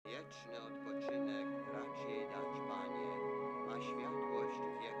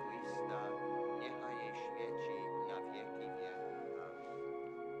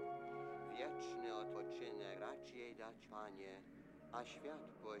a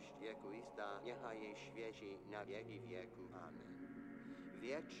światłość wiekuista niechaj jej świeci na wieki wieku. Amen.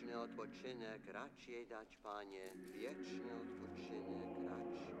 Wieczny odpoczynek racz jej dać, Panie, wieczny odpoczynek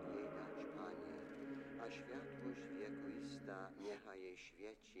racz jej dać, Panie, a światłość wiekuista niechaj jej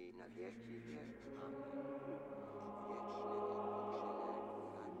świeci na wieki wieku. Amen. Wieczny odpoczynek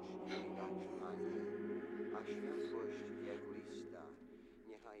racz jej dać, Panie, a światłość wiekuista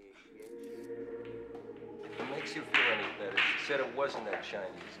niechaj jej świeci. If it makes you feel any better, she said it wasn't that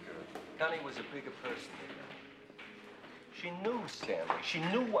Chinese girl. Connie was a bigger person than that. She knew, Stanley. She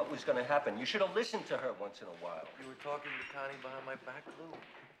knew what was going to happen. You should have listened to her once in a while. You were talking to Connie behind my back, Lou?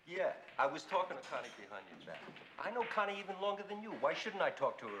 Yeah, I was talking to Connie behind your back. I know Connie even longer than you. Why shouldn't I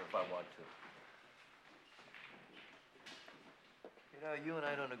talk to her if I want to? You know, you and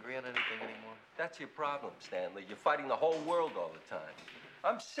I don't agree on anything anymore. That's your problem, Stanley. You're fighting the whole world all the time.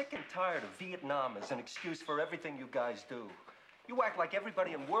 I'm sick and tired of Vietnam as an excuse for everything you guys do. You act like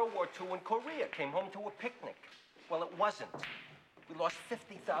everybody in World War II and Korea came home to a picnic. Well, it wasn't. We lost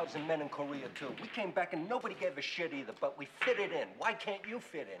 50,000 men in Korea, too. We came back and nobody gave a shit either, but we fit it in. Why can't you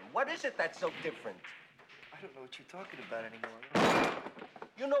fit in? What is it that's so different? I don't know what you're talking about anymore.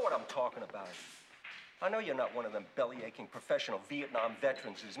 You know what I'm talking about. I know you're not one of them belly-aching professional Vietnam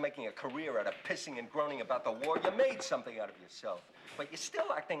veterans who's making a career out of pissing and groaning about the war. You made something out of yourself. But you're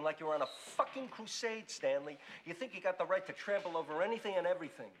still acting like you're on a fucking crusade, Stanley. You think you got the right to trample over anything and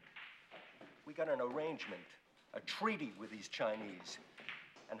everything. We got an arrangement. A treaty with these Chinese.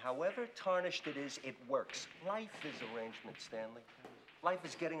 And however tarnished it is, it works. Life is arrangement, Stanley. Life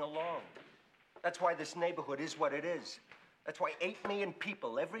is getting along. That's why this neighborhood is what it is. That's why 8 million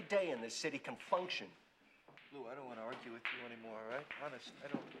people every day in this city can function. Lou, I don't want to argue with you anymore, all right? Honest, I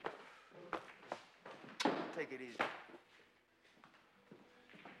don't. Take it easy.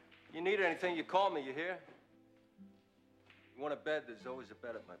 You need anything, you call me, you hear? You want a bed, there's always a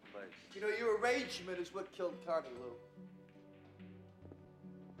bed at my place. You know, your arrangement is what killed Connie, Lou.